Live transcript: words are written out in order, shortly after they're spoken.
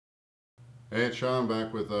Hey, it's Sean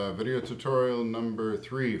back with video tutorial number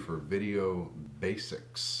 3 for video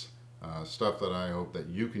basics. Stuff that I hope that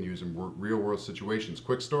you can use in real world situations.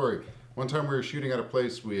 Quick story. One time we were shooting at a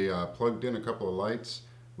place, we plugged in a couple of lights.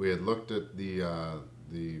 We had looked at the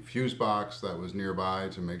fuse box that was nearby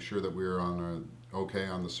to make sure that we were okay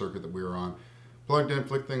on the circuit that we were on. Plugged in,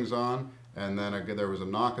 flicked things on, and then there was a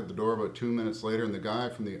knock at the door about 2 minutes later, and the guy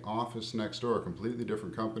from the office next door, a completely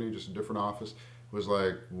different company, just a different office, was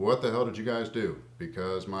like, "What the hell did you guys do?"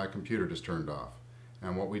 Because my computer just turned off.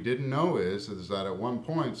 And what we didn't know is that at one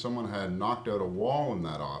point someone had knocked out a wall in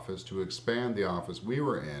that office to expand the office we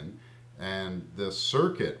were in, and the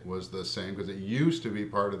circuit was the same because it used to be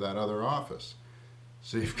part of that other office.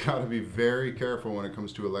 So you've got to be very careful when it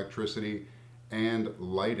comes to electricity and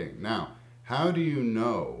lighting. Now, how do you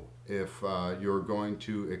know if you're going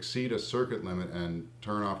to exceed a circuit limit and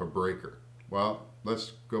turn off a breaker? Well,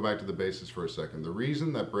 let's go back to the basics for a second. The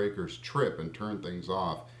reason that breakers trip and turn things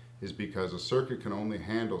off is because a circuit can only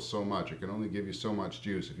handle so much. It can only give you so much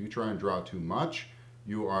juice. If you try and draw too much,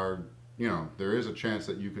 there is a chance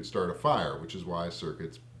that you could start a fire, which is why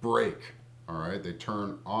circuits break. All right, they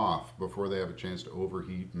turn off before they have a chance to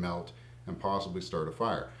overheat, melt, and possibly start a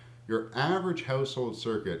fire. Your average household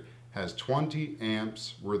circuit has 20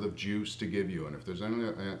 amps worth of juice to give you. And if there's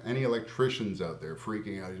any electricians out there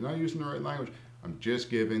freaking out, he's not using the right language, I'm just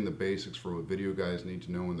giving the basics for what video guys need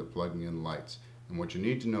to know when they're plugging in lights. And what you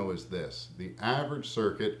need to know is this: the average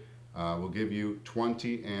circuit will give you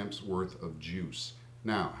 20 amps worth of juice.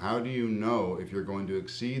 Now, how do you know if you're going to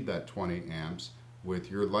exceed that 20 amps with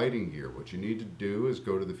your lighting gear? What you need to do is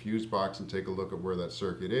go to the fuse box and take a look at where that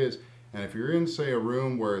circuit is. And if you're in, say, a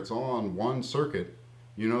room where it's all on one circuit,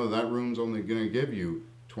 you know that room's only going to give you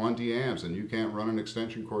 20 amps and you can't run an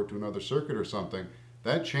extension cord to another circuit or something.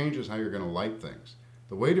 That changes how you're going to light things.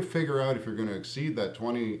 The way to figure out if you're going to exceed that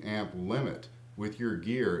 20 amp limit with your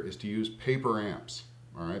gear is to use paper amps.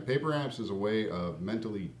 All right, paper amps is a way of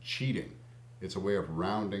mentally cheating. It's a way of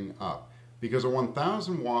rounding up, because a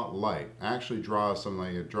 1000 watt light actually draws something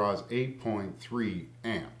like, it draws 8.3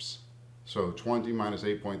 amps. So 20 minus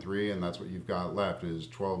 8.3, and that's what you've got left, is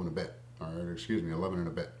 12 and a bit. All right, excuse me, 11 and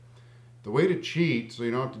a bit. The way to cheat, so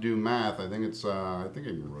you don't have to do math, I think I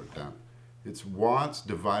even wrote it down. It's watts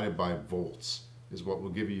divided by volts is what will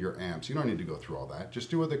give you your amps. You don't need to go through all that. Just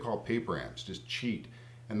do what they call paper amps. Just cheat.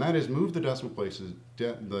 And that is move the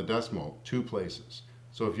decimal 2 places.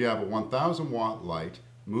 So if you have a 1000 watt light,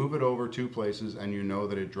 move it over 2 places and you know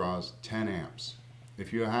that it draws 10 amps.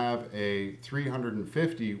 If you have a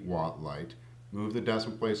 350 watt light, move the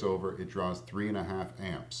decimal place over, it draws 3.5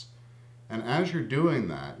 amps. And as you're doing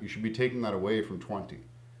that, you should be taking that away from 20.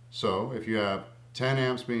 So if you have 10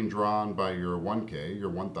 amps being drawn by your 1K, your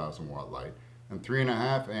 1000 watt light, and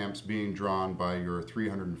 3.5 amps being drawn by your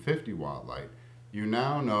 350 watt light, you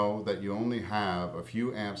now know that you only have a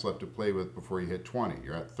few amps left to play with before you hit 20.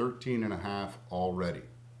 You're at 13.5 already.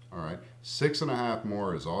 All right, 6.5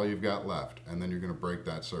 more is all you've got left, and then you're going to break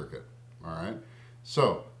that circuit. All right,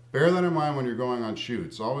 so bear that in mind when you're going on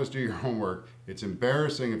shoots. Always do your homework. It's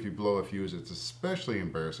embarrassing if you blow a fuse. It's especially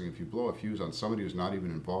embarrassing if you blow a fuse on somebody who's not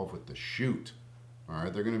even involved with the shoot. All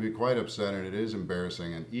right, they're going to be quite upset, and it is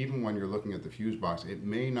embarrassing. And even when you're looking at the fuse box, it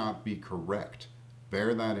may not be correct.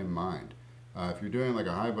 Bear that in mind. If you're doing like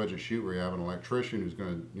a high budget shoot where you have an electrician who's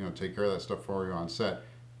going to take care of that stuff for you on set,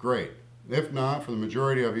 great. If not, for the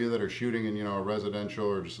majority of you that are shooting in a residential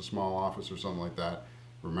or just a small office or something like that,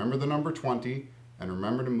 remember the number 20 and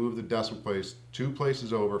remember to move the decimal place 2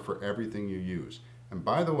 places over for everything you use. And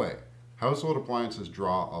by the way, household appliances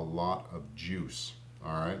draw a lot of juice.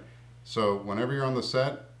 All right. So whenever you're on the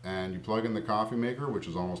set and you plug in the coffee maker, which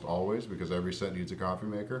is almost always because every set needs a coffee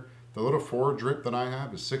maker, the little 4 drip that I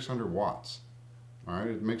have is 600 watts. All right,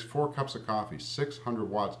 it makes 4 cups of coffee, 600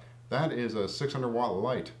 watts. That is a 600 watt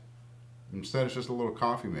light. Instead, it's just a little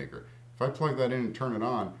coffee maker. If I plug that in and turn it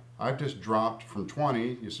on, I've just dropped from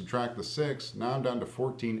 20, you subtract the 6, now I'm down to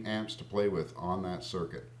 14 amps to play with on that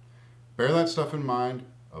circuit. Bear that stuff in mind,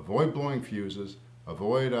 avoid blowing fuses,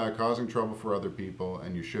 avoid causing trouble for other people,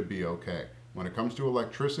 and you should be okay. When it comes to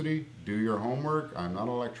electricity, do your homework. I'm not an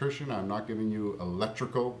electrician. I'm not giving you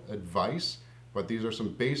electrical advice, but these are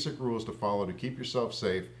some basic rules to follow to keep yourself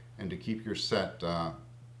safe and to keep your set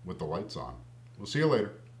with the lights on. We'll see you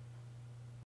later.